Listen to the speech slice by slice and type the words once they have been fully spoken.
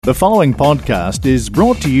The following podcast is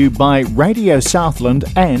brought to you by Radio Southland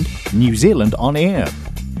and New Zealand On Air.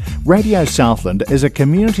 Radio Southland is a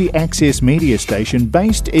community access media station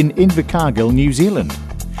based in Invercargill, New Zealand.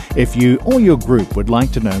 If you or your group would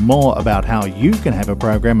like to know more about how you can have a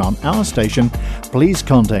program on our station, please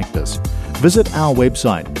contact us. Visit our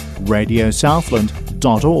website,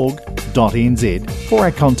 radiosouthland.org.nz, for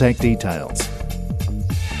our contact details.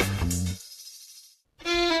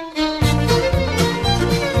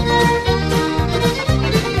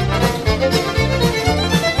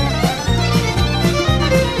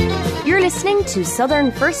 Listening to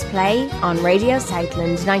Southern First Play on Radio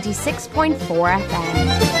Southland 96.4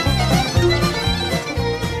 FM.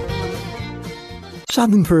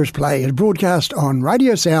 Southern First Play is broadcast on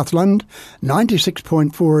Radio Southland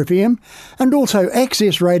 96.4 FM and also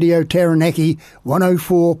Access Radio Taranaki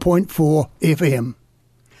 104.4 FM.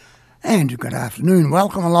 And good afternoon.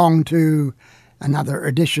 Welcome along to another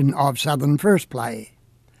edition of Southern First Play.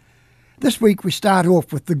 This week we start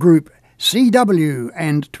off with the group CW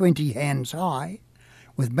and 20 Hands High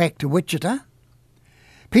with Back to Wichita,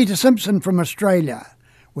 Peter Simpson from Australia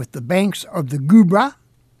with The Banks of the Goobra,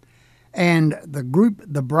 and the group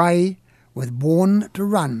The Bray with Born to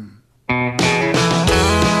Run.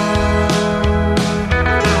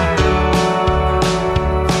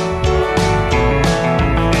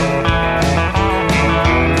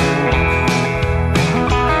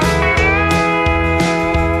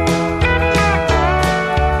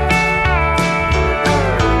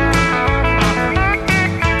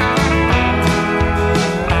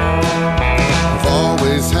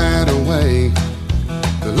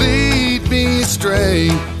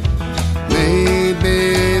 Made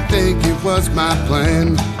me think it was my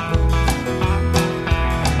plan.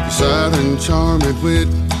 Your southern charm and wit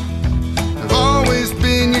have always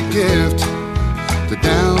been your gift, the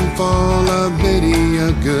downfall of many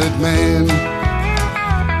a good man.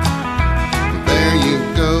 But there you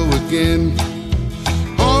go again,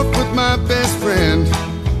 off with my best friend,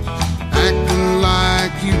 acting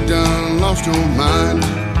like you done lost your mind.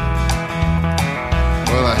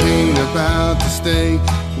 Well, I ain't about to stay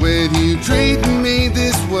with you treating me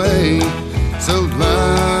this way, so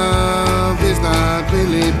love is not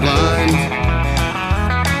really blind.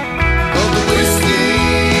 Oh, the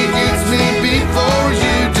whiskey gets me before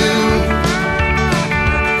you do.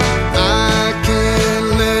 I can't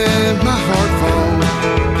let my heart fall.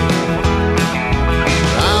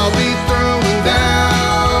 I'll be throwing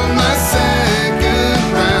down my second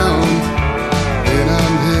round, and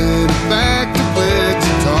I'm headed back to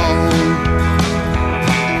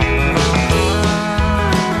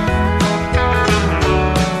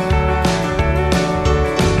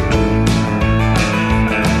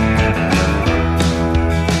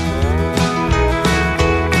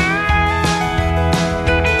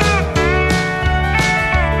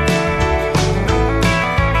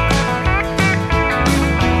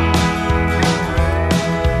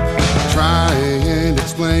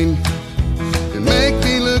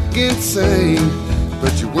insane,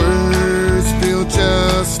 but your words feel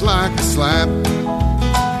just like a slap.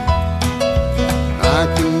 I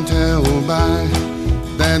can tell by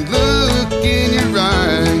that look in your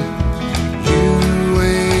eye, you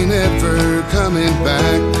ain't ever coming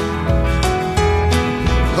back.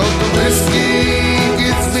 Hope the whiskey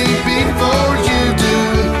gets me before you do.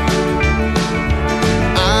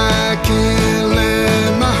 I can't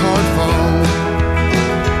let my heart fall.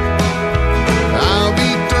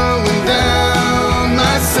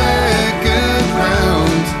 Second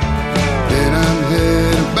round, then I'm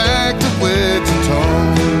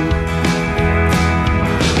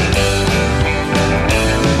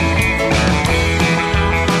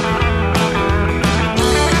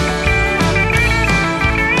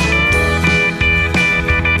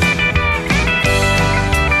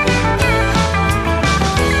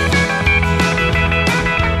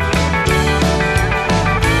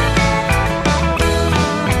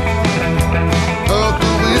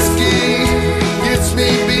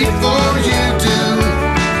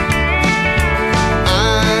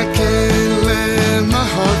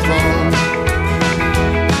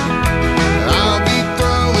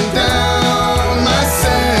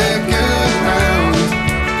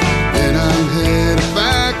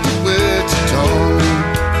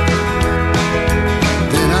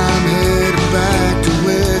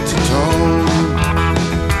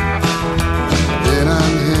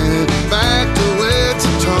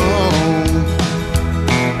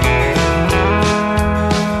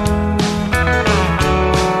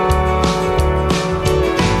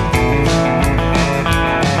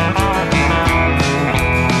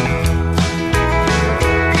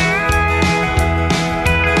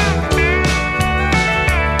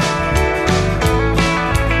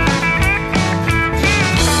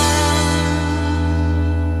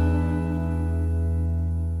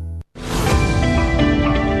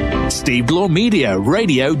Steve Law Media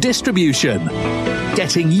radio distribution.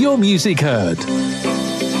 Getting your music heard.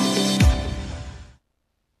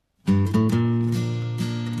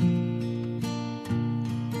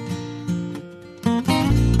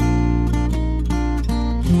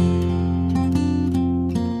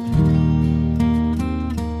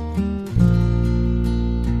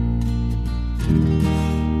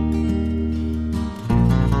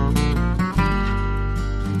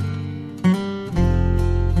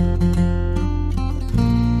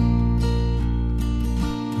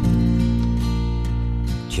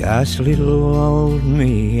 Just little old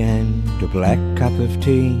me and a black cup of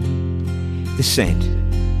tea, the scent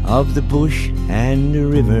of the bush and the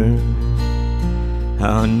river,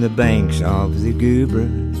 on the banks of the Goobra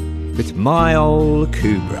with my old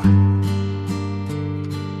Cobra.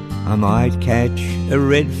 I might catch a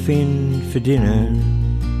redfin for dinner.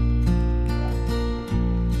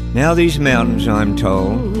 Now these mountains, I'm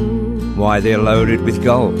told, why they're loaded with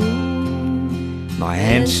gold. My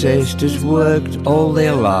ancestors worked all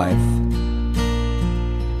their life,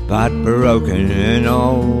 but broken and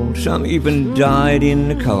old, some even died in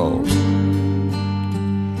the cold,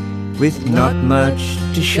 with not much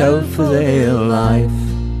to show for their life.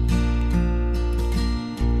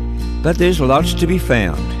 But there's lots to be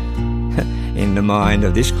found in the mind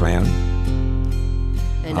of this clown.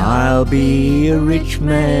 I'll be a rich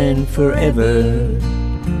man forever,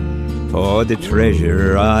 for the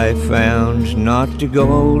treasure I found, not the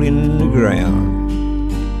gold in the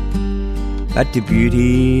ground, but the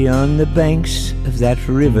beauty on the banks of that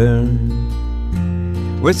river,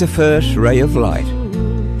 with the first ray of light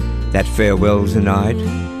that farewells the night,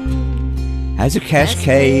 as a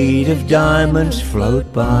cascade of diamonds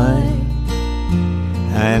float by,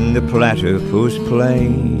 and the platypus play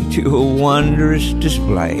to a wondrous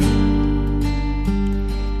display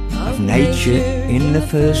of nature in the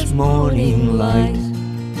first morning light.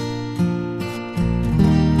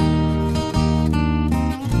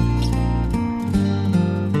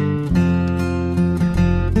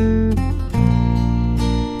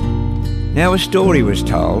 Now a story was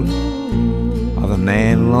told of a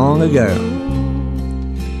man long ago.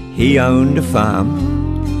 He owned a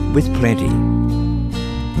farm with plenty.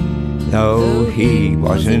 Though he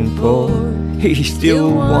wasn't poor, he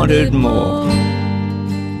still wanted more.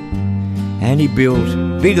 And he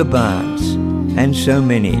built bigger barns, and so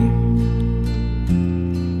many.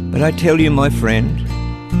 But I tell you, my friend,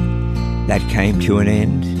 that came to an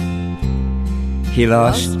end. He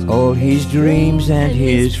lost all his dreams and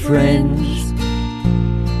his friends.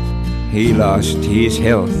 He lost his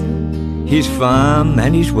health, his farm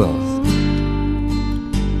and his wealth,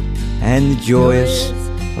 and the joyous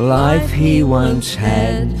life he once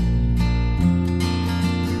had.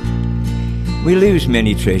 We lose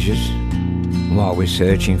many treasures while we're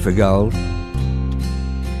searching for gold.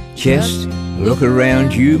 Just look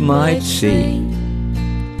around, you might see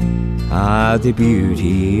the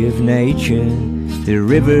beauty of nature, the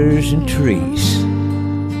rivers and trees,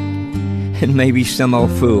 and maybe some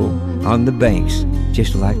old fool on the banks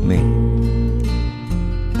just like me.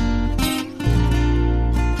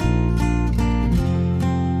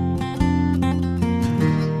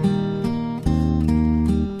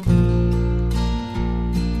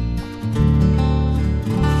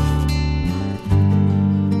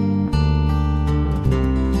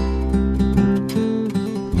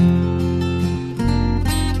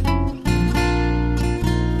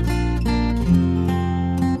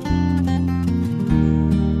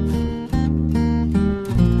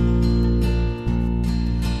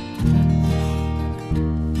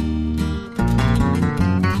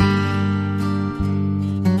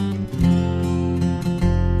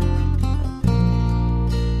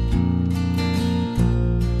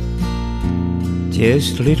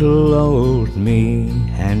 Just little old me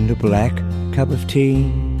and a black cup of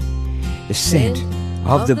tea, the scent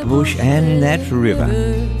of the bush and that river,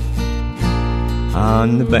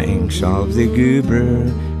 on the banks of the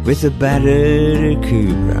Goobra with a battered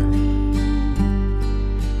Cobra.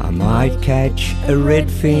 I might catch a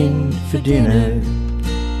redfin for dinner,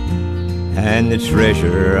 and the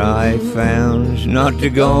treasure I found, not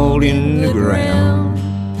the gold in the ground,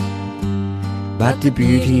 but the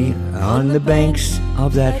beauty on the banks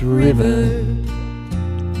of that river.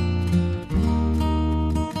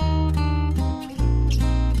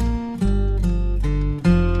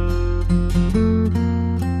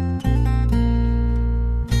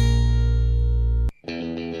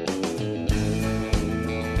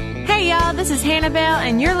 Hey y'all, this is Hannah Bell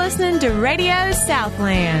and you're listening to Radio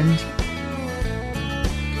Southland.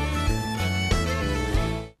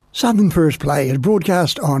 Southern First Play is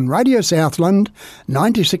broadcast on Radio Southland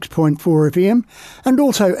 96.4 FM and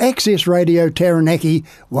also Access Radio Taranaki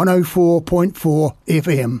 104.4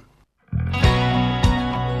 FM.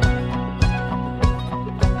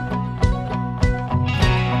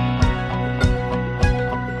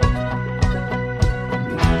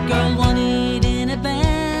 Girl wanted in a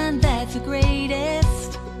band that's the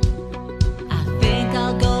greatest. I think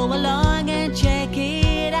I'll go along and check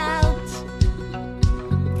it out.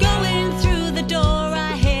 Going through the door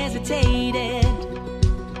I hesitated,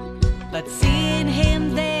 but seeing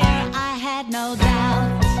him there I had no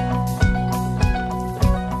doubt.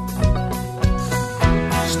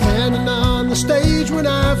 Standing on the stage when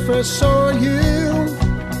I first saw you,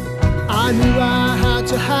 I knew I had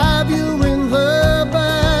to have you in the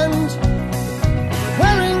band.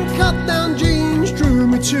 Wearing cut-down jeans drew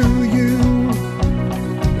me to you.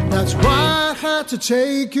 That's why I had to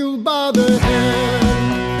take you by the hand.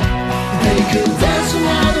 They could dance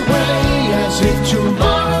another way as if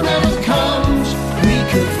tomorrow never comes. We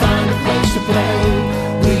could find a place to play.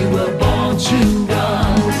 We were born to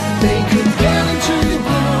run. They could get into the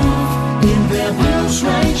groove in their blue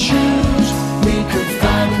suede shoes. We could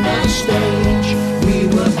find a nice stage. We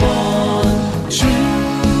were born to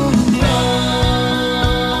run.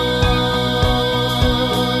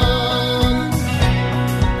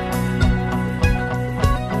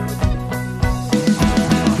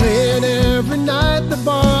 Playing every night, the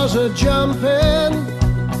bars are jumping.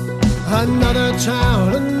 Another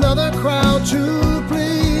town, another crowd to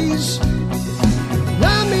please.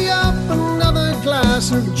 Line me up another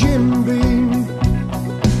glass of Jim Beam.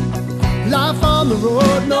 Life on the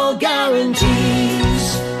road, no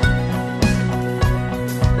guarantees.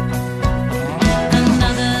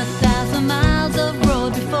 Another 1,000 miles of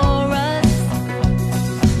road before us.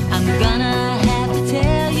 I'm gonna have to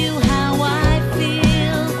tell you how I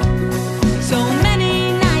feel. So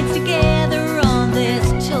many nights together on this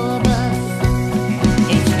tour bus.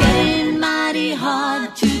 It's getting mighty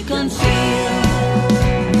hard to conceal.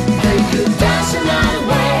 They could dance a night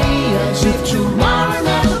away as if tomorrow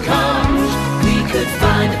never comes. We could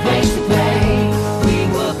find a place to play. We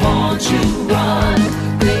were born to run.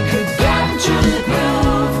 They could get into the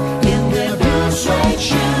groove in their blue suede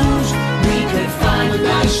shoes. We could find a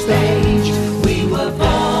nice stage. We were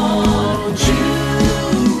born to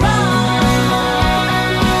run.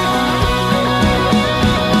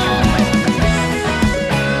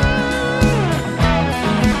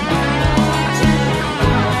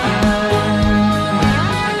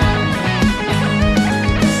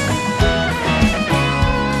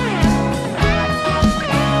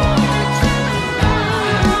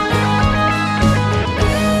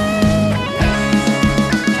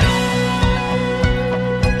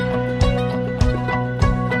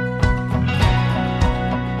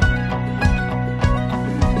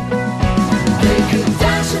 They could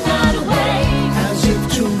dance a night away as if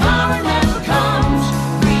tomorrow never comes.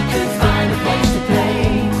 We could find a place to play.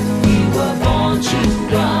 We were born to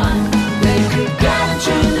run. They could get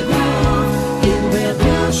into the groove in their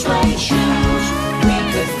blue suede shoes. We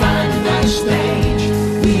could find a nice stage.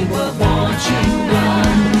 We were born to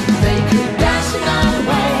run. They could dance a night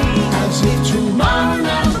away as if tomorrow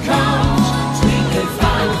never comes. We could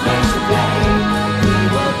find a place to play. We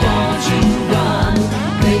were born to run.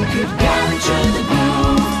 They could get into the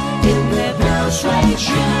groove in their blue suede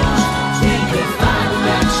shoes. We could find a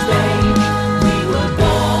nice stage. We were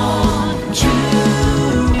born to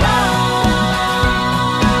run.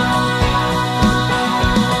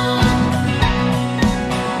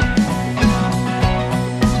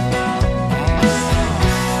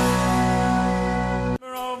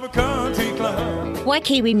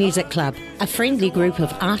 Waikiwi Music Club, a friendly group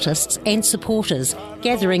of artists and supporters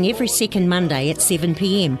gathering every second Monday at 7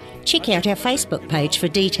 p.m. Check out our Facebook page for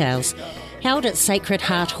details. Held at Sacred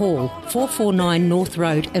Heart Hall, 449 North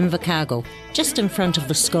Road, Invercargill, just in front of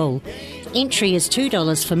the school. Entry is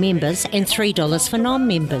 $2 for members and $3 for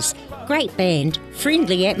non-members. Great band,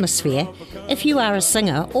 friendly atmosphere. If you are a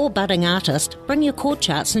singer or budding artist, bring your chord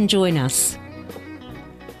charts and join us.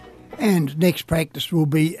 And next practice will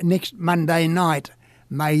be next Monday night,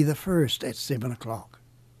 May the 1st at 7 o'clock.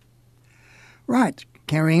 Right,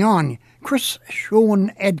 carrying on. Chris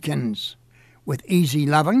Sean Adkins with Easy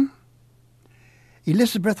Loving.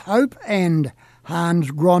 Elizabeth Hope and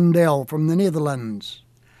Hans Grondel from the Netherlands.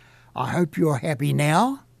 I Hope You're Happy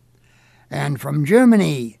Now. And from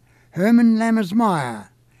Germany, Herman Lammersmeyer,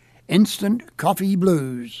 Instant Coffee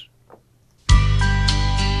Blues.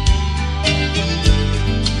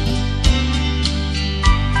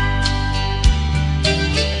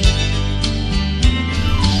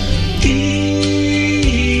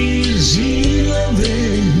 Easy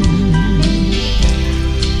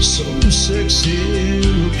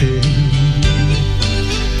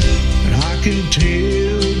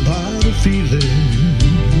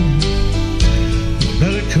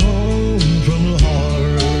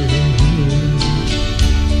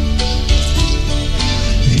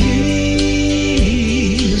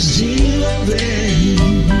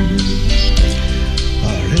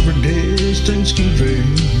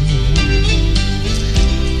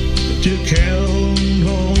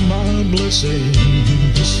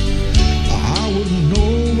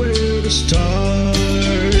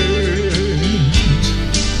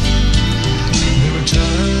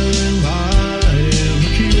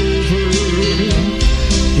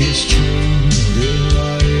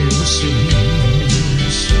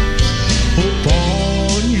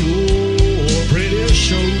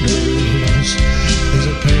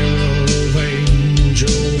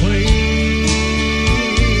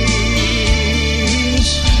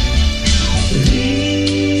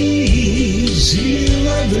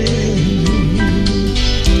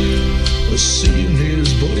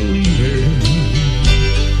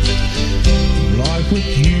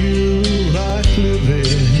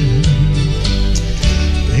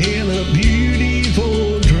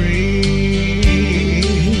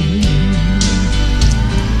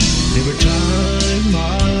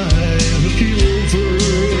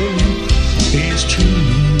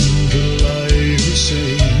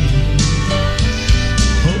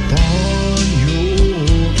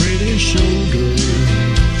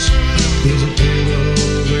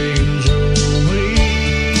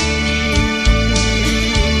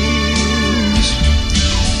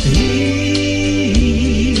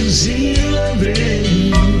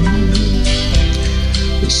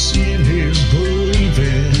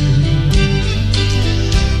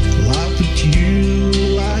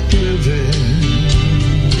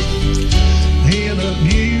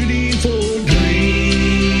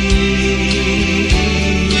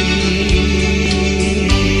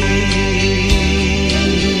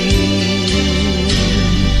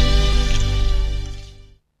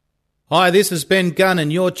Hi, this is Ben Gunn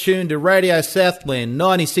and you're tuned to Radio Southland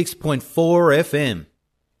 96.4 FM.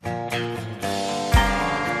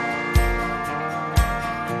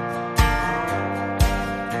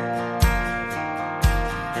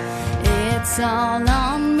 It's all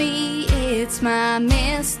on me, it's my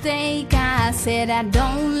mistake. I said I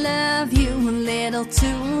don't love you a little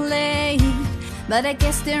too late, but I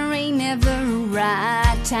guess there ain't never a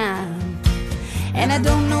right time, and I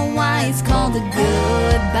don't know why it's called a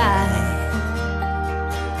goodbye.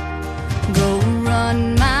 Go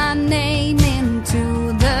run my name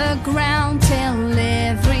into the ground, tell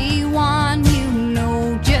everyone you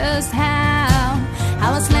know just how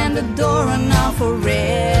I slammed the door on now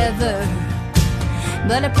forever,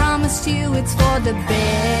 but I promised you it's for the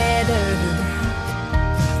better.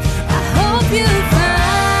 I hope you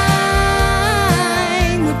find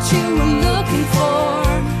what you were looking for.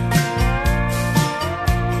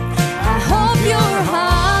 I hope your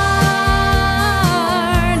heart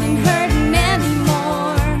ain't hurting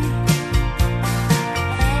anymore,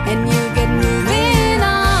 and you get moving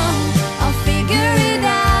on. I'll figure it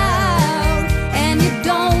out, and you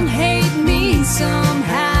don't hate me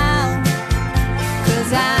somehow,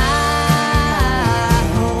 'cause I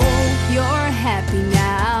hope you're happy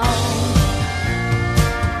now.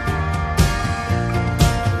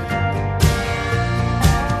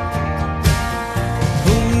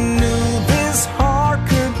 Who knew this heart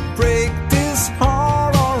could break, this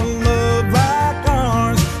heart, or a love like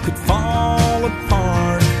ours could fall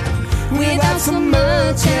apart Without so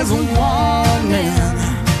much as a warning,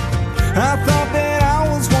 I thought that I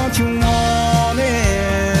was what you wanted.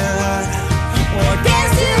 Well, I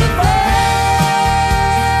guess you found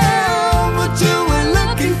what you were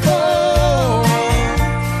looking for.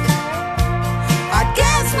 I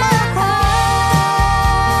guess my heart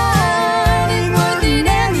ain't worth it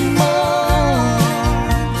anymore.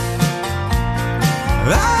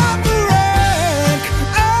 I'm the wreck,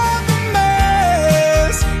 I'm the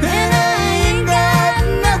mess, And I ain't got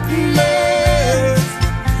nothing left,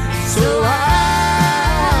 so I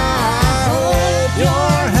hope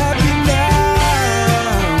you're happy now.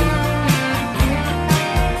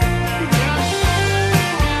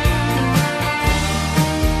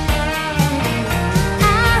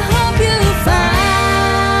 I hope you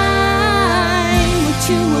find what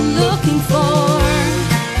you were looking for.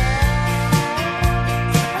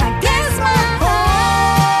 I guess my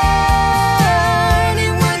heart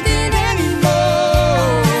ain't worth it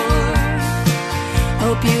anymore.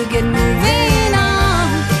 Hope you get moving on.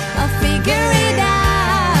 I'll figure it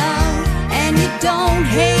out, and you don't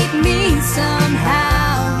hate me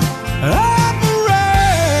somehow. I'm the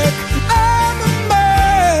wreck, I'm the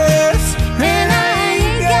mess, And I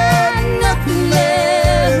ain't got nothing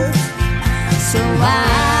left, so I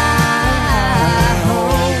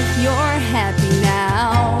hope you're happy now.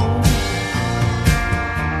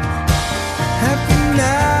 happy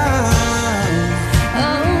now.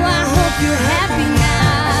 Oh, I hope you're happy now.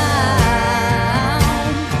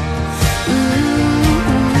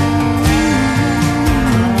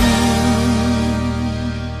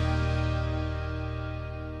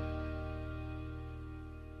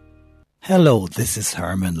 Hello, this is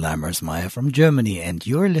Herman Lammersmeyer from Germany, and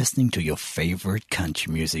you're listening to your favorite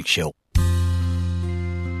country music show.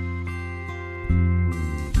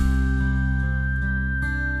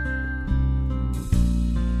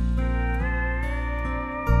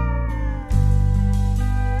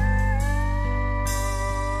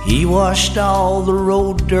 He washed all the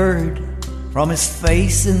road dirt from his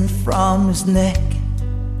face and from his neck,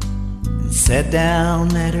 and sat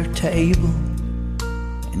down at her table,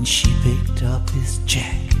 and she picked up his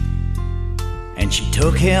check. And she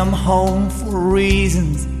took him home for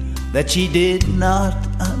reasons that she did not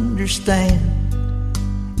understand.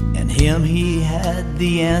 And him, he had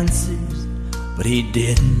the answers, but he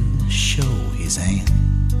didn't show his hand.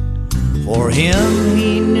 For him,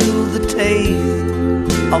 he knew the taste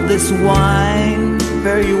of this wine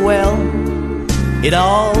very well. It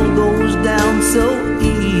all goes down so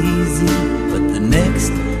easy, but the next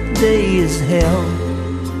day is hell.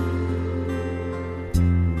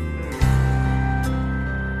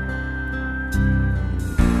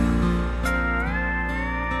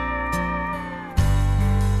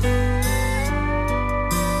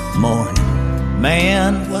 Morning,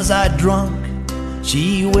 man, was I drunk?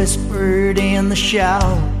 She whispered in the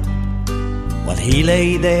shower, while he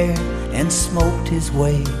lay there and smoked his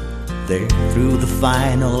way there through the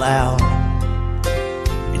final hour.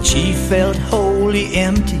 And she felt wholly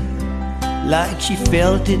empty, like she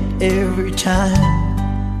felt it every time.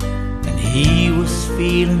 And he was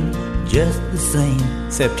feeling just the same,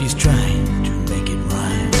 except he's trying to make it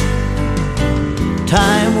rhyme.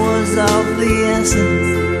 time was of the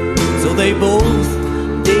essence, so they both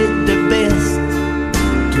did their best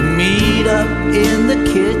to meet up in the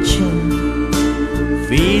kitchen,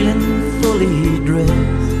 feeling fully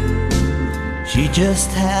dressed. She just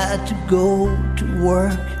had to go to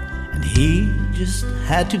work, and he just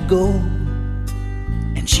had to go.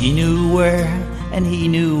 And she knew where, and he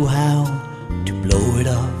knew how to blow it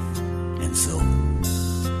off. And so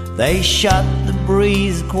they shot the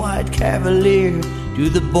breeze quite cavalier to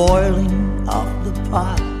the boiling of the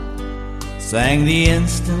pot, sang the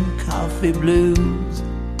instant coffee blues,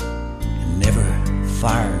 and never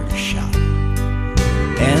fired a shot.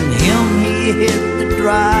 And him, he hit the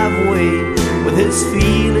driveway with his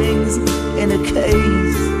feelings in a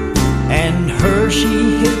case, and her,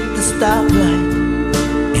 she hit the stoplight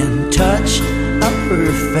and touched up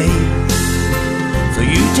her face. So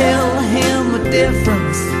you tell him the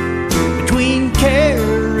difference between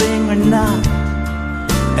caring or not,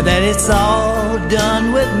 and that it's all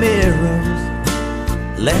done with mirrors,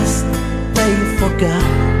 lest they forgot.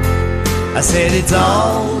 I said it's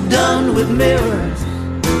all done with mirrors,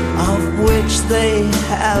 of which they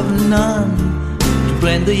have none, to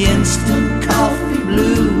blend the instant coffee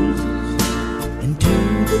blues into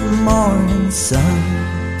the morning sun.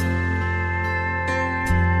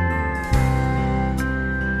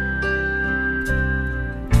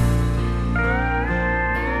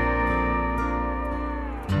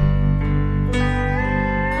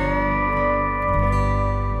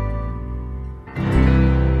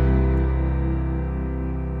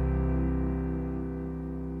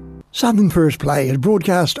 Southern First Play is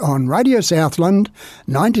broadcast on Radio Southland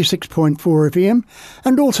 96.4 FM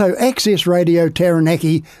and also Access Radio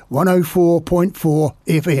Taranaki 104.4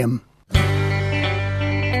 FM.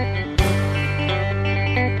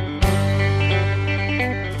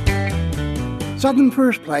 Southern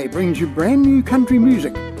First Play brings you brand new country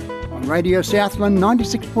music on Radio Southland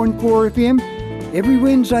 96.4 FM every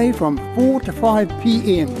Wednesday from 4 to 5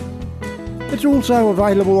 p.m. It's also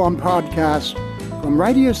available on podcast from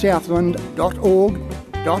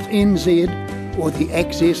radiosouthland.org.nz or the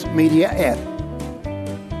Access Media app.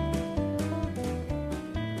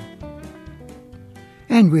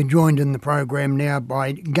 And we're joined in the program now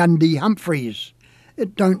by Gundy Humphreys.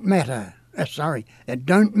 It don't matter. It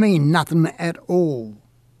don't mean nothing at all.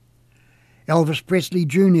 Elvis Presley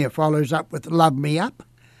Jr. follows up with Love Me Up,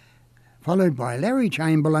 followed by Larry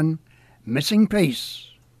Chamberlain, Missing Piece.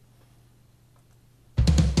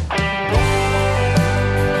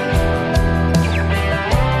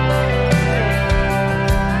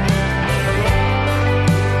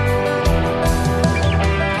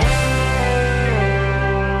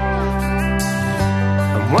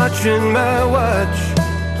 I'm watching my watch,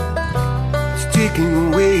 it's ticking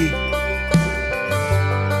away.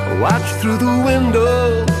 I watch through the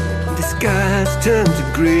window, the skies turn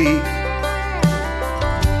to grey.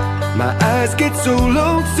 My eyes get so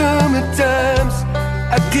lonesome at times,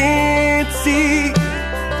 I can't see.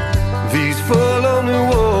 These four lonely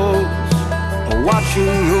walls are watching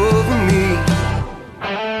over me.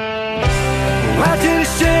 Watching the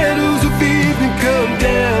shadows of evening come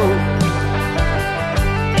down,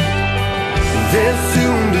 then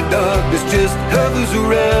soon the darkness just hovers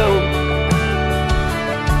around.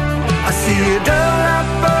 I see a dull light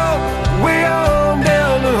fall way on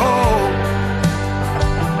down the hall,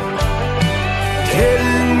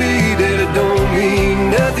 telling me that it don't mean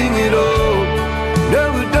nothing at all. No,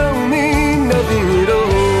 it don't mean nothing at all.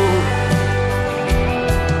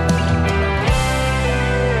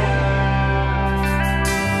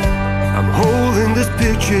 I'm holding this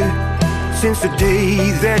picture since the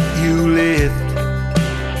day that you left.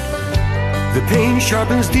 The pain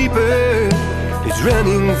sharpens deeper, it's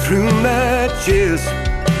running through my chest.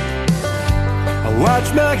 I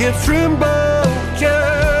watch my head tremble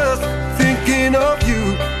just thinking of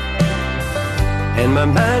you, and my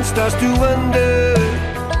mind starts to wonder,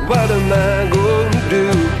 what am I going to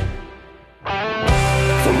do?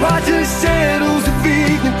 So watch the shadows of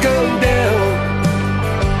evening come down,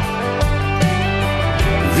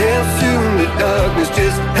 then soon the darkness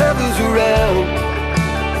just hovers around.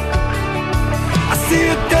 I see a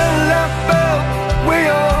dull light fall way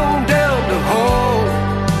on down the hall,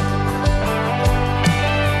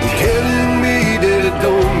 telling me that it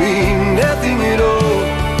don't mean nothing at all.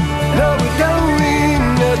 No, it don't mean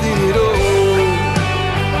nothing at all.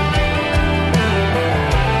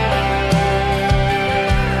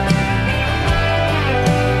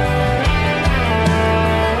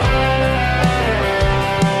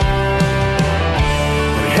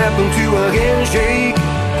 What happened to a handshake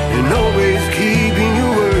and always keeping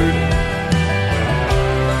your word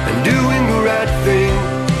and doing the right thing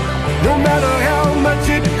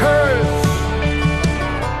it hurts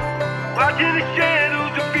watching the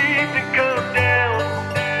shadows of evening come down.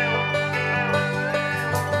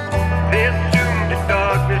 Then soon the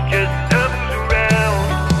darkness just tumbles around.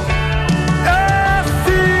 I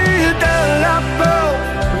see the light bulb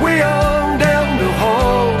way on down the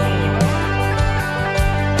hall,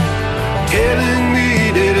 telling me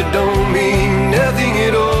that it don't mean nothing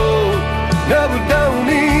at all. No, it don't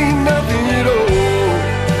mean nothing at all.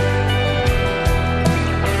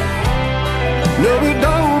 No, it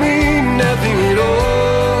don't mean nothing at all.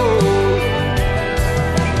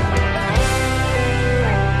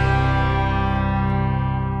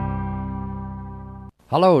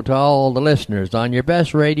 Hello to all the listeners on your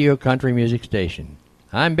best radio country music station.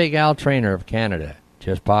 I'm Big Al Trainer of Canada,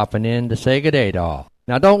 just popping in to say good day to all.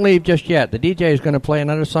 Now don't leave just yet. The DJ is going to play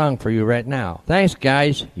another song for you right now. Thanks,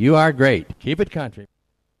 guys. You are great. Keep it country.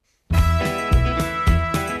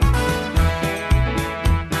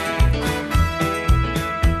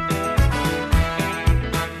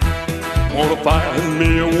 Wanna find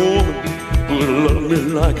me a woman who'll love me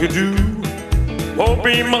like you do. Won't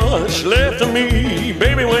be much left of me,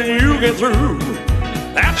 baby, when you get through.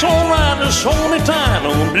 That's alright, just hold me tight,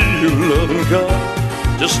 I'll be your loving God.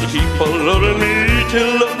 Just to keep on loving me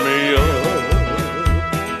till love me up.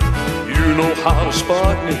 You know how to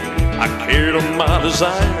spark me, I care to my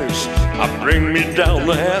desires. I bring me down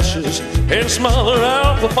the ashes and smother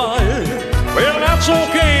out the fire. Well, that's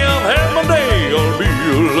okay, I've had my day, I'll be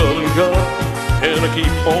your loving God. And I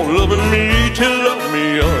keep on loving me till love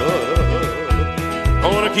me up.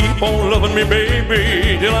 Gonna keep on loving me,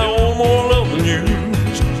 baby, till I want more love than you.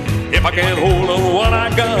 If I can't hold on what I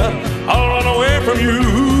got, I'll run away from you.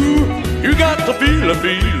 You got to feel a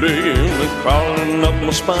feeling crawling up my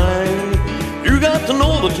spine. You got to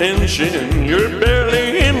know the tension, you're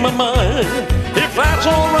barely in my mind. If that's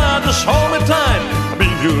alright, just hold me tight, I'll be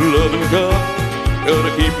your loving God.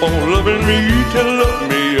 Gotta keep on loving me till love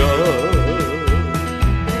me up.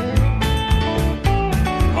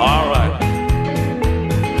 Alright.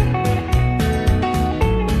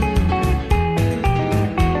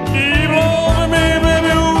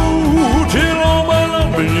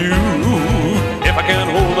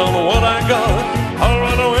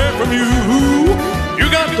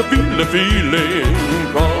 Feel the feeling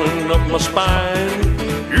crawling up my spine.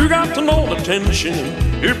 You got to know the tension,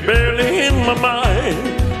 you're barely in my mind.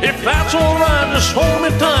 If that's alright, just hold me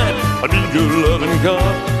tight, I need your loving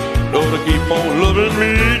God. Gotta keep on loving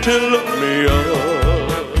me till love me up.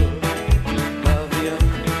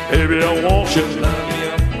 Baby, I want you.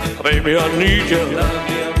 Baby, I need you.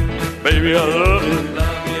 Baby, I love you.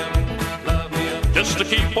 Just to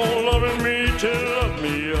keep on loving me till love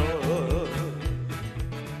me up.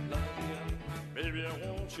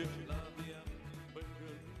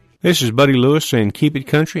 This is Buddy Lewis saying keep it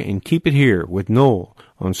country and keep it here with Noel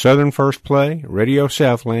on Southern First Play, Radio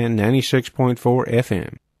Southland 96.4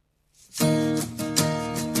 FM.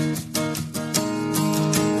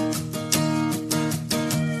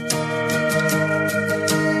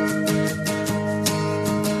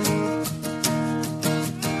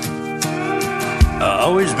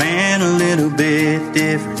 Always been a little bit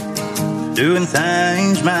different, doing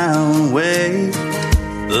things my own way.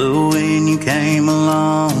 But when you came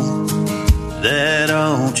along, that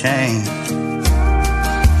all changed.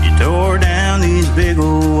 You tore down these big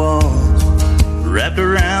old walls, wrapped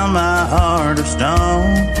around my heart of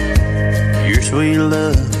stone. Your sweet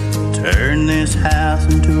love turned this house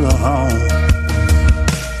into a home.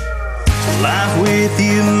 Life with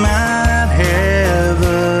you might have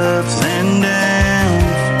ups and downs.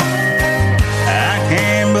 I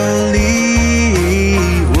can't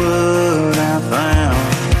believe what I found.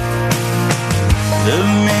 The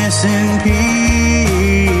missing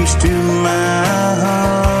piece to my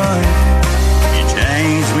heart. You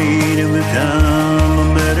changed me to become a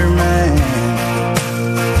better man.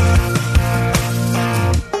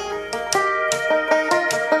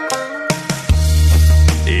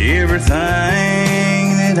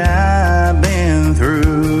 Everything that I've been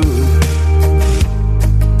through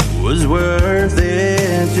was worth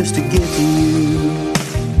it just to get to you.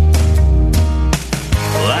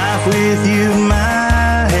 Life with you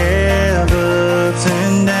might have ups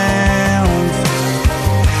and downs.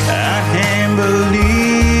 I can't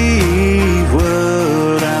believe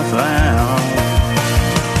what I found.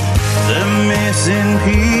 The missing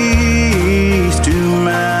piece to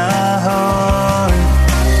my heart.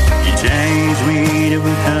 You changed me to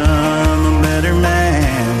become a better man.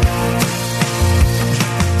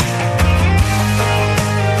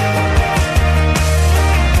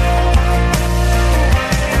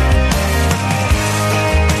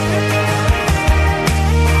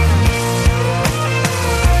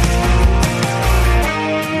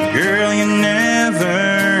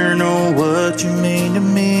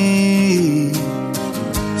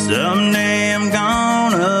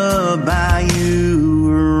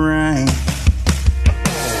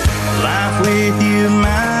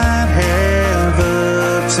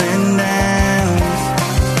 and downs.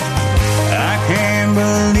 I can't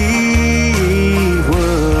believe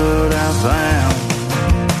what I found.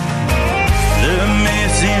 The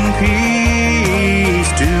missing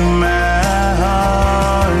piece to my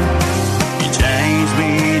heart. You changed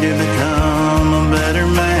me to become a better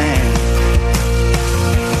man.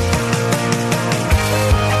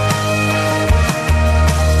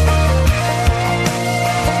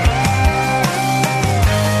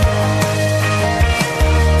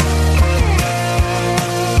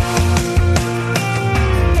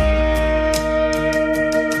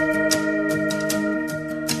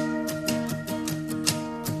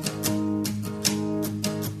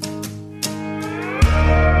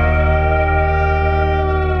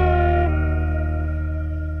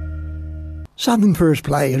 Southern First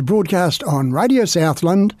Play is broadcast on Radio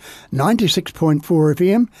Southland 96.4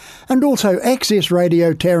 FM and also Access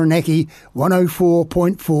Radio Taranaki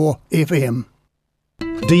 104.4 FM.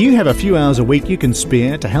 Do you have a few hours a week you can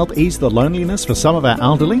spare to help ease the loneliness for some of our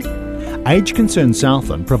elderly? Age Concern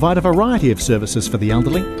Southland provide a variety of services for the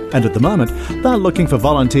elderly, and at the moment they're looking for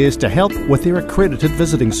volunteers to help with their accredited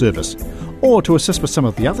visiting service or to assist with some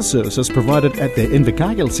of the other services provided at their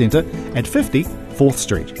Invercargill Centre at 50 4th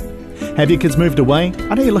Street. Have your kids moved away?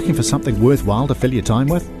 And are you looking for something worthwhile to fill your time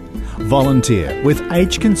with? Volunteer with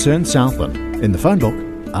Age Concern Southland in the phone book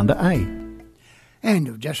under A. And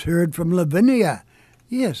we've just heard from Lavinia.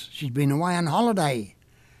 Yes, she's been away on holiday.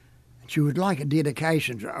 She would like a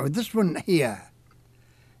dedication. Oh, this one here.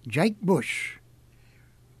 Jake Bush.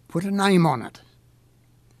 Put a name on it.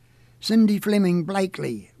 Cindy Fleming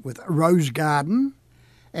Blakely with Rose Garden.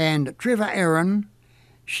 And Trevor Aaron,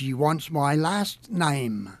 She Wants My Last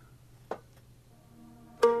Name.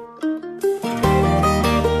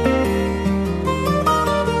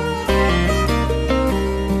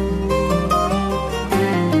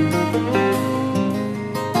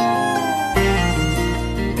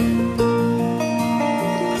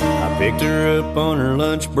 Picked her up on her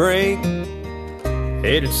lunch break,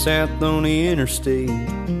 headed south on the interstate.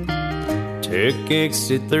 Took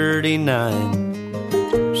exit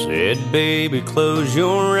 39, said, baby, close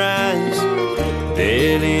your eyes.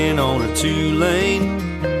 Dead end on a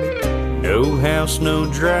 2-lane, no house,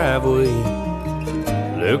 no driveway.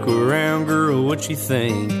 Look around, girl, what you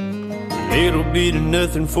think? A little bit of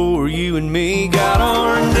nothing for you and me. Got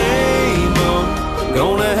our name on,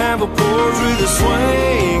 gonna have a porch with a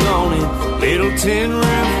swing on it. Little tin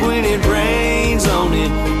roof when it rains on it.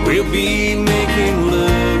 We'll be making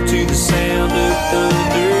love to the sound of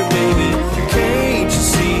thunder, baby. Can't you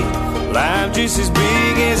see? Life just as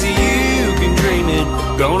big as you can dream it.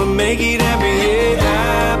 Gonna make it happen,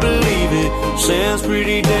 yeah, I believe it. Sounds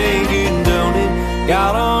pretty dang good, don't it?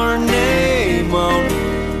 Got our name on it.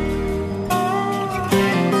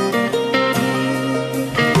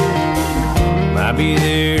 Might be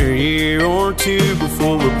there a year or two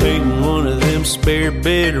before we're painting one of them spare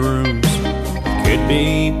bedrooms. Could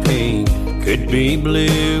be pink, could be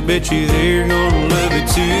blue. Bet you they're gonna love it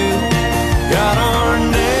too. Got our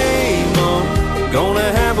name on it.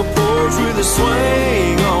 Gonna have a porch with a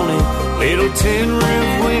swing on it. Little tin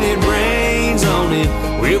roof when it rains on it.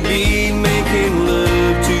 We'll be making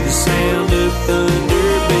love to the sound of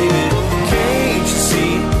thunder, baby. Can't you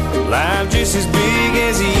see? Life just as big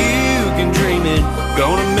as you can dream it.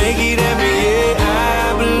 Gonna make it happen, yeah,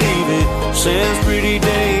 I believe it. Sounds pretty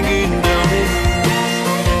dang good, don't it?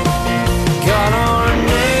 Got our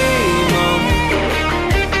name on it.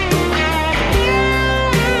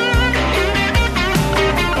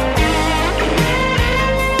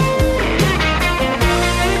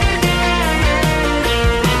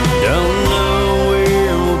 Don't know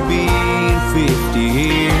where we'll be in 50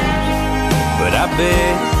 years, but I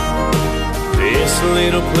bet this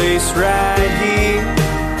little place right here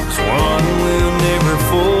is one we'll never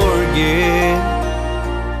forget.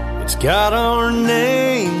 It's got our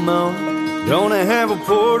name on it. Gonna have a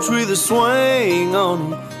porch with a swing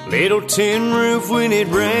on it. Little tin roof when it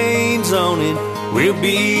rains on it. We'll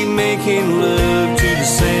be making love to the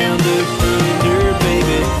sound of thunder,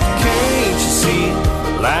 baby. Can't you see?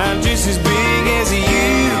 Life just as big as you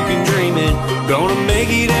can dream it. Gonna make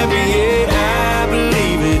it happen, yeah, I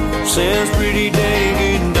believe it. Sounds pretty dang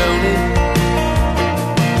good, don't it?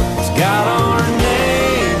 It's got our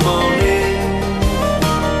name on it.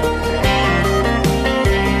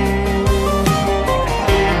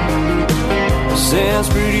 Sounds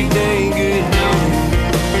pretty dang good, don't it?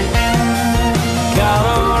 Got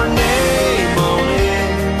our name on it.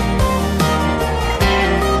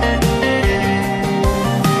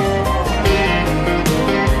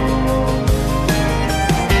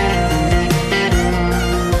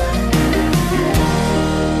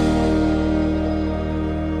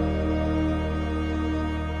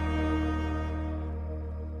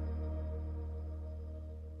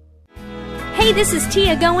 Hey, this is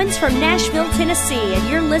Tia Goins from Nashville, Tennessee, and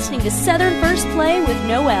you're listening to Southern First Play with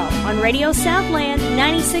Noel on Radio Southland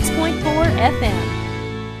 96.4 FM.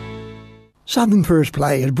 Southern First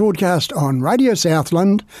Play is broadcast on Radio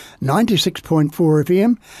Southland 96.4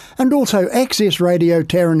 FM and also Access Radio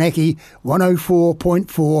Taranaki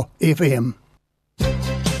 104.4 FM.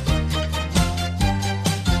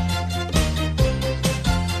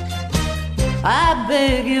 I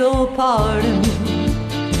beg your pardon,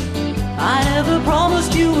 I never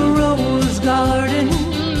promised you a rose garden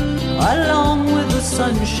along with the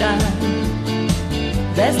sunshine.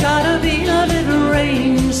 There's gotta be a little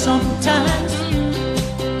rain sometimes.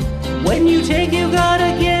 When you take, you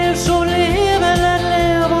gotta give. So live and let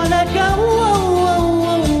live or let go.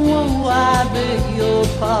 I beg your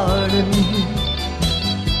pardon,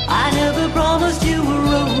 I never promised you a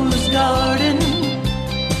rose garden.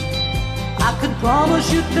 I could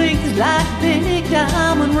promise you things like big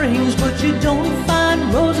diamond rings, but you don't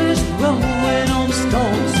find roses growing on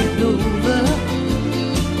stalks of clover.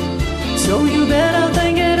 So you better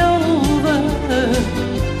think it over.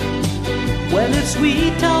 Well, if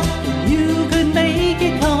sweet talk, you could make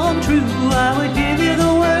it come true, I would give you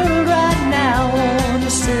the world right now on a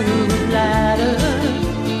silver platter.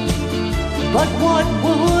 But what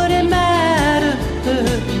would it matter?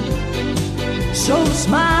 So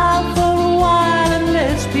smile for a while and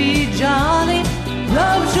let's be jolly.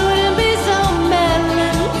 Love shouldn't be so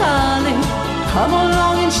melancholy. Come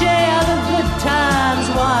along and share the good times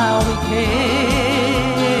while we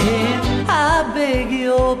can. I beg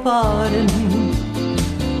your pardon,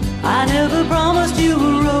 I never promised you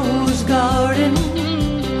a rose garden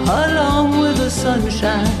along with the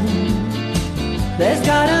sunshine. There's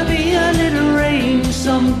gotta be a little rain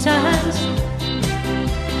sometimes.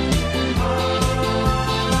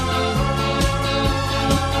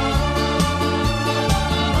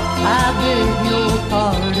 I beg your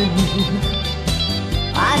pardon,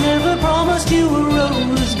 I never promised you a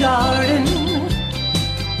rose garden.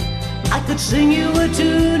 I could sing you a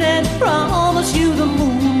tune and promise you the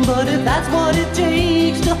moon, but if that's what it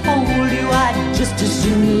takes to hold you, I'd just as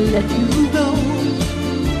soon let you go.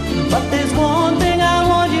 But there's one thing I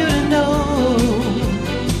want you to know,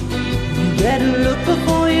 you better look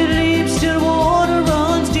before you leap. Still water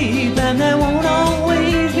runs deep, and there won't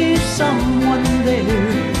always be someone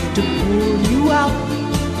there to pull you out.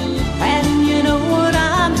 And you know what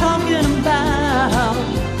I'm talking about.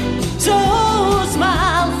 So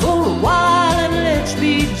smile for a while and let's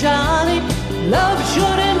be jolly. Love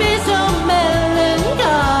shouldn't be so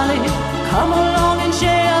melancholy. Come along and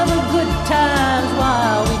share the good times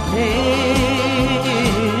while we can.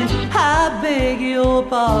 I beg your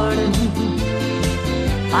pardon,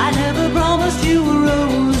 I never promised you a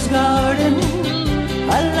rose garden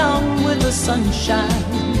along with the sunshine.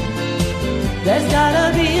 There's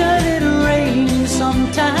gotta be a little rain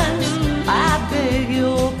sometimes. I beg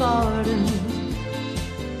your pardon,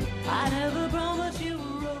 I never promised you a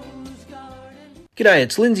rose garden. G'day,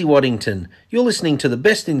 it's Lindsay Waddington. You're listening to the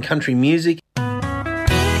best in country music.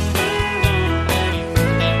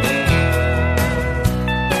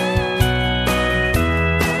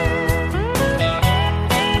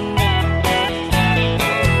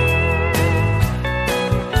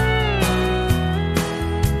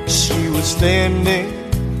 Standing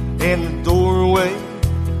in the doorway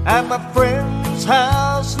at my friend's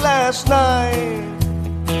house last night.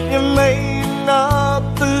 You may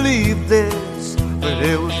not believe this, but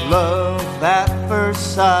it was love at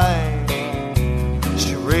first sight.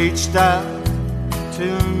 She reached out to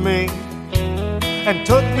me and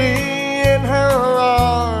took me in her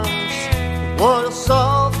arms. What a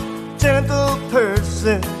soft, gentle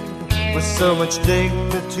person with so much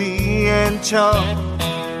dignity and charm.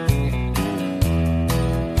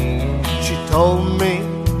 Told me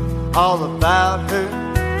all about her,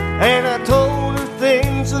 and I told her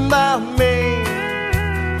things about me.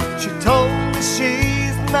 She told me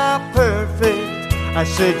she's not perfect. I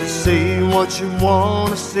said, to see what you want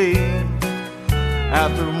to see.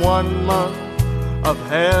 After 1 month of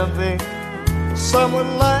having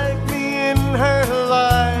someone like me in her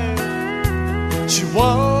life, she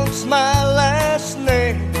wants my last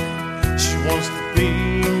name. She wants to be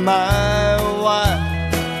my wife.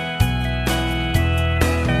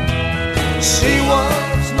 She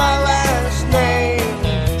wants my last name.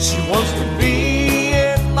 She wants to be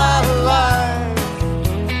in my life.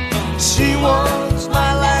 She wants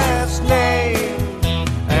my last name,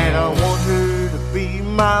 and I want her to be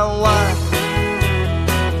my wife.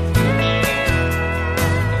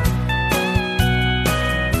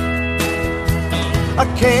 I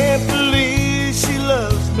can't believe she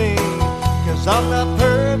loves me, 'cause I'm not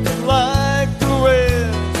perfect like the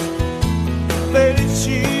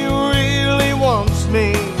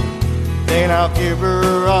and I'll give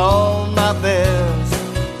her all my best.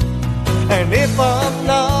 And if I'm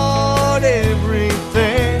not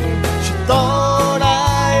everything she thought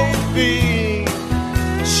I'd be,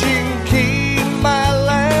 she can keep my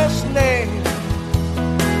last name,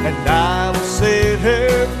 and I will set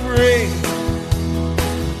her free.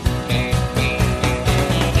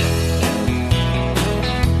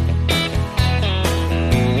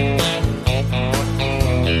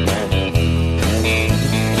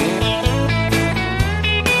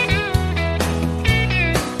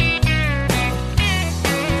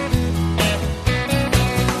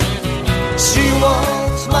 She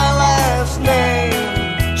wants my last name.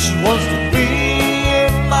 She wants to be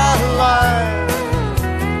in my life.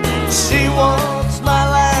 She wants my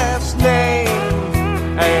last name,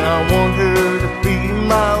 and I want her to be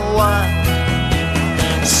my wife.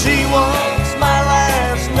 She wants my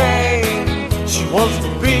last name. She wants to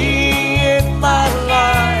be in my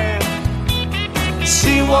life.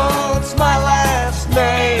 She wants my last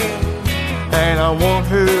name, and I want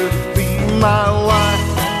her to be my wife.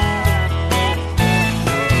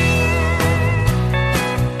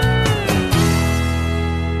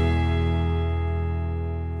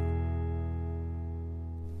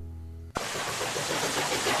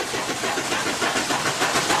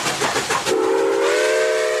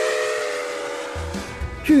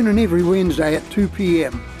 Tune in every Wednesday at 2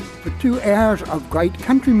 p.m. for 2 hours of great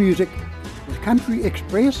country music with Country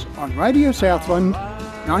Express on Radio Southland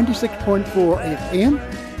 96.4 FM.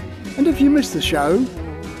 And if you miss the show,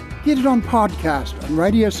 get it on podcast on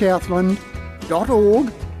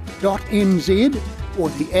radiosouthland.org.nz or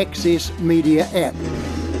the Access Media app.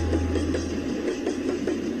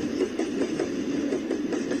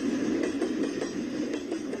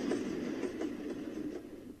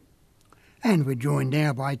 And we're joined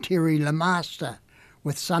now by Terry Lemaster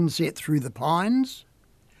with Sunset Through the Pines,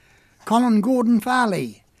 Colin Gordon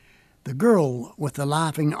Farley, The Girl with the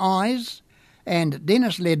Laughing Eyes, and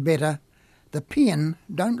Dennis Ledbetter, The Pen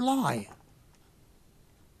Don't Lie.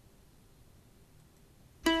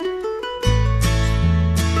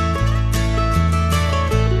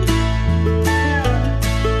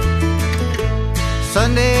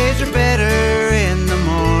 Sundays are better in the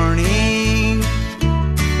morning.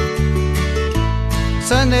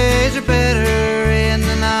 Sundays are better in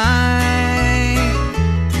the night.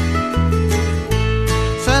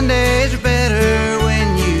 Sundays are better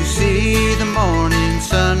when you see the morning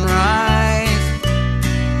sunrise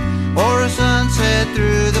or a sunset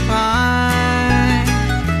through the pine.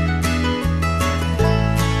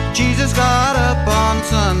 Jesus got up on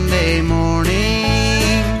Sunday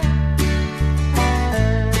morning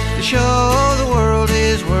to show the world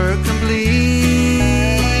his work complete.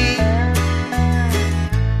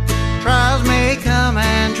 Trials may come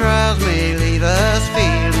and trials may leave us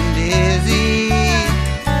feeling dizzy,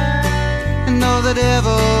 and though the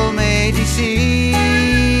devil may deceive,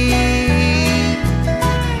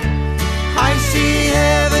 I see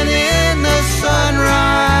heaven in the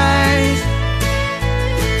sunrise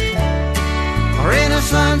or in a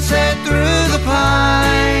sunset through the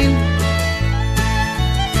pine.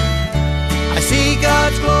 I see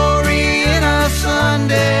God's glory in a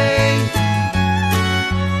Sunday,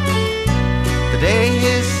 the day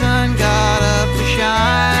his sun got up to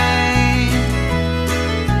shine.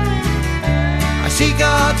 I see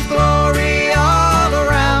God's glory all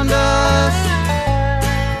around us.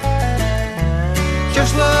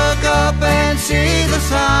 Just look up and see the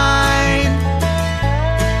sign,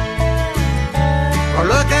 or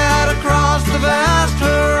look out across the vast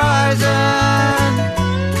horizon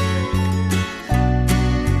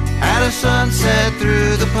at a sunset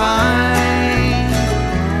through the pine.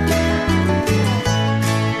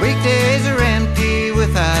 Weekdays are empty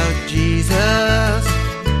without Jesus.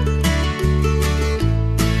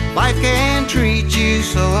 Life can treat you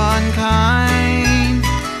so unkind.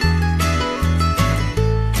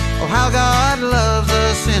 Oh, how God loves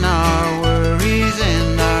us in our worries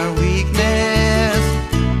and our weakness,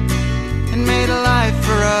 and made a life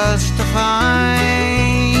for us to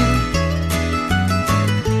find.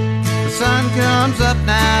 The sun comes up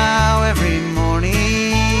now every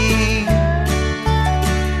morning,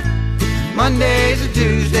 Mondays and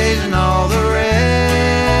Tuesdays and all the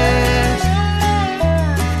rest.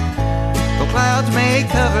 Though clouds may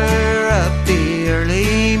cover up the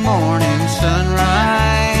early morning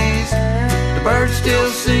sunrise, the birds still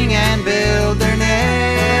sing and build their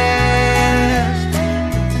nest.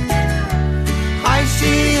 I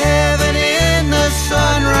see heaven in the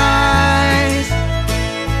sunrise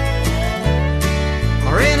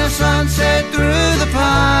or in a sunset through the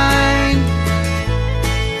pine.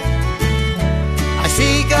 I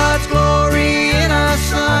see God's glory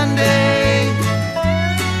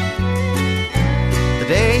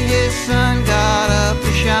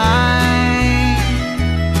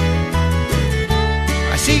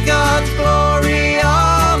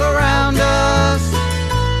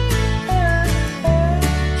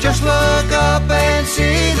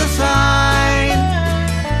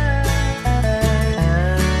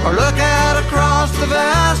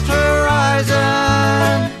vast horizon.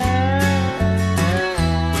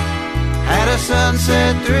 Had a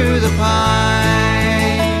sunset through the pine.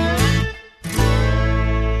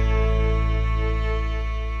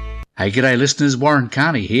 Hey, g'day listeners, Warren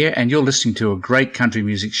Carney here, and you're listening to a great country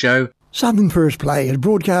music show. Southern First Play is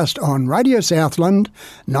broadcast on Radio Southland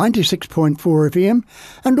 96.4 FM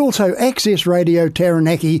and also Access Radio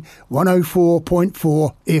Taranaki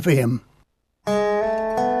 104.4 FM.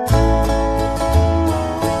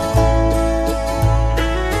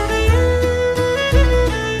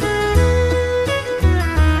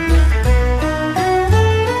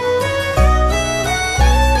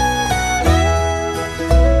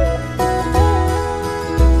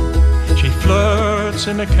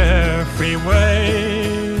 In a carefree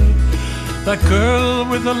way, that girl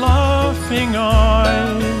with the laughing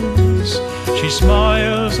eyes, she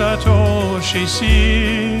smiles at all she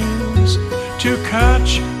sees to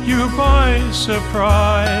catch you by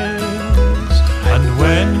surprise. And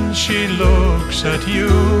when she looks at you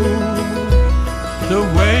the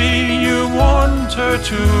way you want her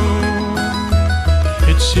to,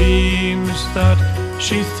 it seems that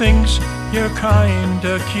she thinks you're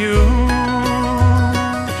kinda cute.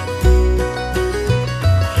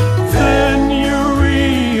 Then you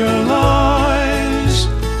realize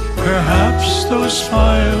perhaps those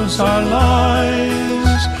smiles are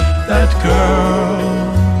lies. That girl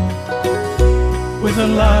with the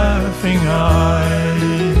laughing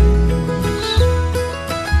eyes,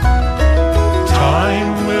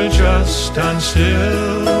 time will just stand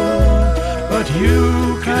still, but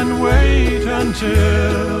you can wait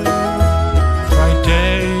until bright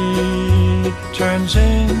day turns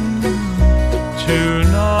into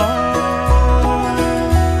night.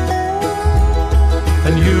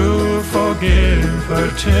 And you forgive her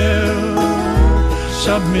till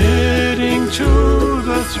submitting to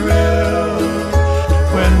the thrill,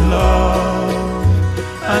 when love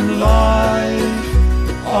and life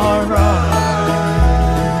are right.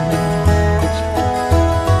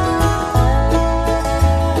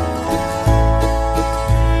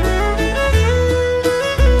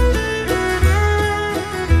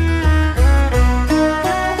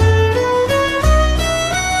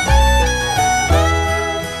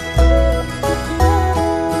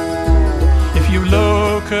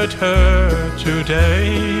 At her today,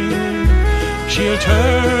 she'll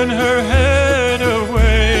turn her head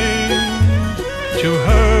away. To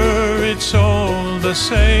her it's all the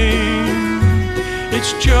same,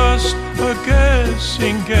 it's just a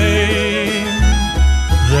guessing game.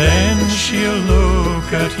 Then she'll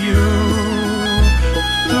look at you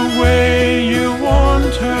the way you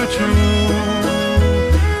want her to,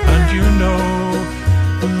 and you know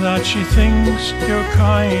that she thinks you're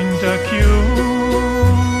kinda cute.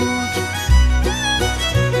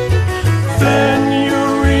 Then you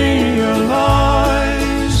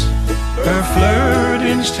realize her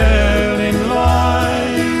flirting's telling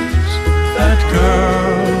lies. That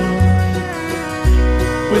girl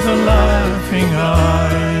with the laughing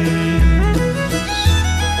eyes.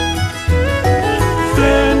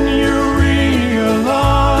 Then you realize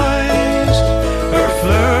her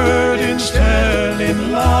flirting's telling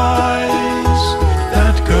lies.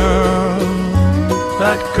 That girl,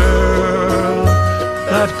 that girl,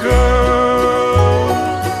 that girl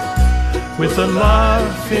with the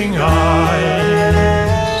laughing eyes.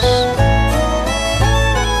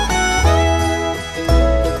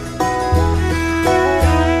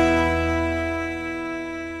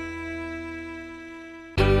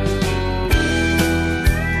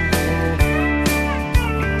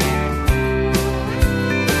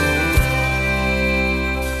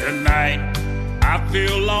 Tonight I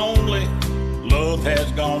feel lonely, love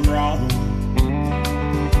has gone wrong.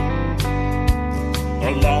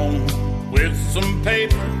 Alone with some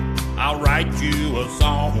paper, I'll write you a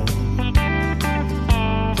song.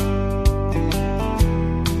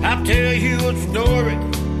 I'll tell you a story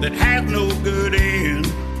that has no good end.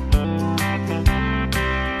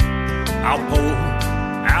 I'll pour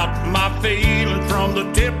out my feelings from the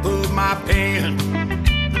tip of my pen.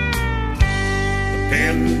 The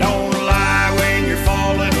pen don't lie when you're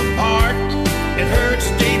falling apart. It hurts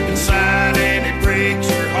deep inside and it breaks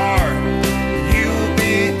your heart.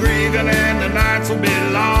 Grieving and the nights will be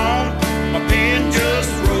long. My pen just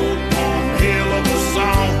wrote one hell of a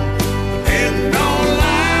song. The pen don't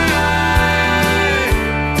lie.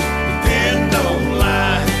 The pen don't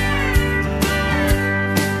lie.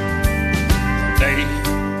 They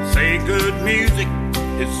say good music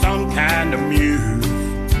is some kind of muse.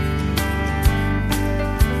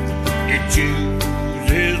 It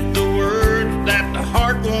chooses the words that the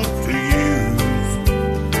heart wants to use.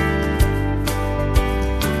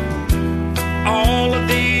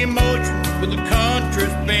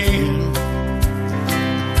 fortress bend.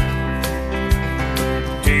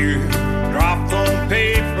 Tears dropped on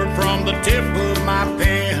paper from the tip of my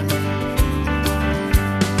pen.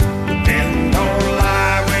 The pen don't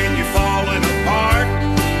lie when you're falling apart.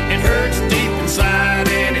 It hurts deep inside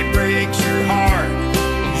and it breaks your heart.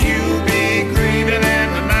 You'll be grieving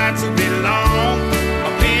and the nights will be long. A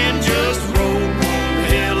pen just wrote one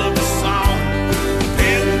hell of a song. The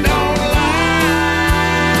pen don't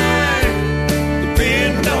lie. The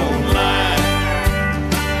pen don't lie.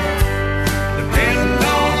 The pen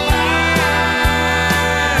don't lie.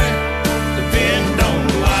 The pen don't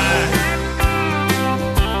lie.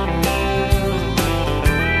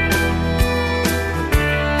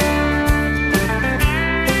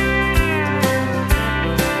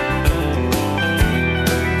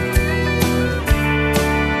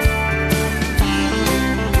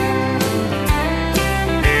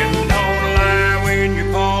 Pen don't lie when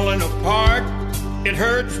you're falling apart. It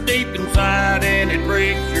hurts deep inside and it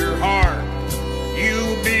breaks your heart.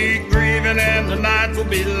 You'll be grieving and the nights will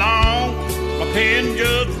be long. My pen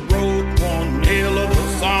just wrote one hell of a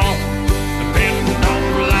song. The pen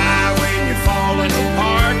don't lie when you're falling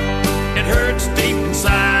apart. It hurts deep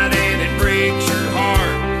inside and it breaks your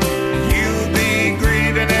heart. You'll be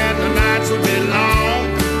grieving and the nights will be long.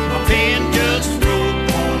 My pen just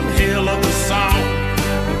wrote one hell of a song.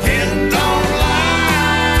 The pen don't lie.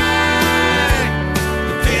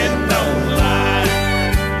 The pen don't lie.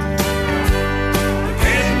 The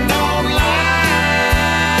pen don't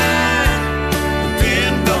lie. The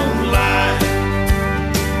pen don't lie.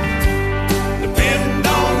 The pen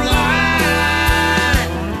don't lie.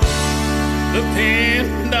 The pen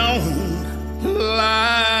don't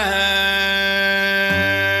lie.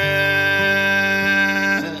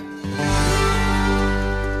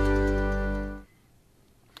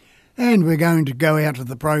 And we're going to go out of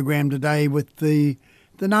the program today with the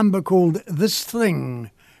number called This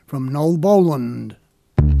Thing from Noel Boland.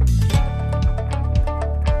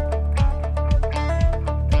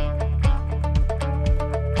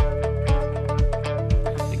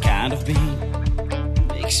 The kind of beat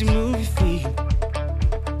makes you move your feet.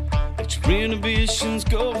 Let your inhibitions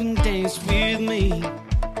go and dance with me.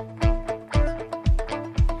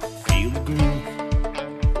 Feel the groove,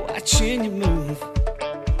 watching you move.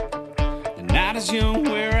 The night is young,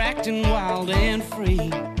 we're acting wild and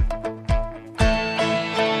free.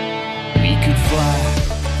 We could fly,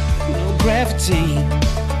 no gravity.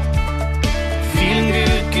 Feeling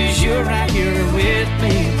good 'cause you're right here with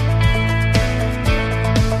me.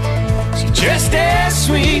 Just as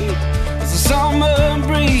sweet as the summer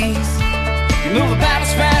breeze. You move about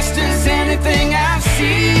as fast as anything I've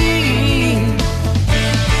seen.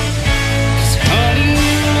 'Cause honey,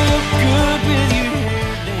 you look good with your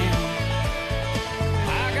hair down. I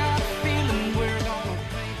got a feeling we're gonna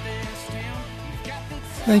break this down. You've got the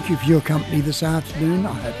Thank you for your company this afternoon.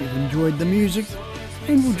 I hope you've enjoyed the music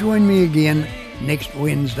and will join me again next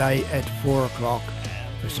Wednesday at 4 o'clock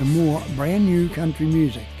for some more brand new country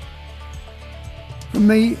music. From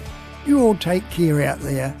me, you all take care out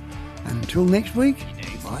there. Until next week,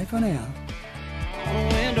 bye for now. on a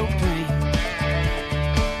window pane.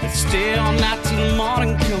 Let's stay all night till the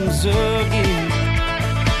morning comes again.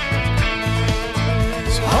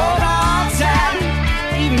 So hold on tight,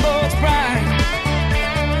 even though it's bright.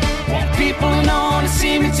 Want people to know to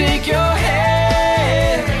see me take your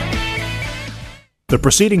hand. The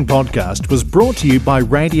preceding podcast was brought to you by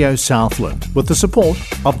Radio Southland with the support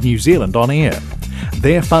of New Zealand On Air.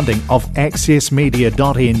 Their funding of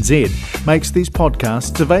accessmedia.nz makes these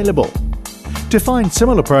podcasts available. To find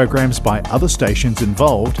similar programs by other stations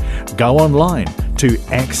involved, go online to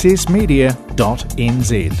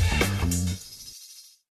accessmedia.nz.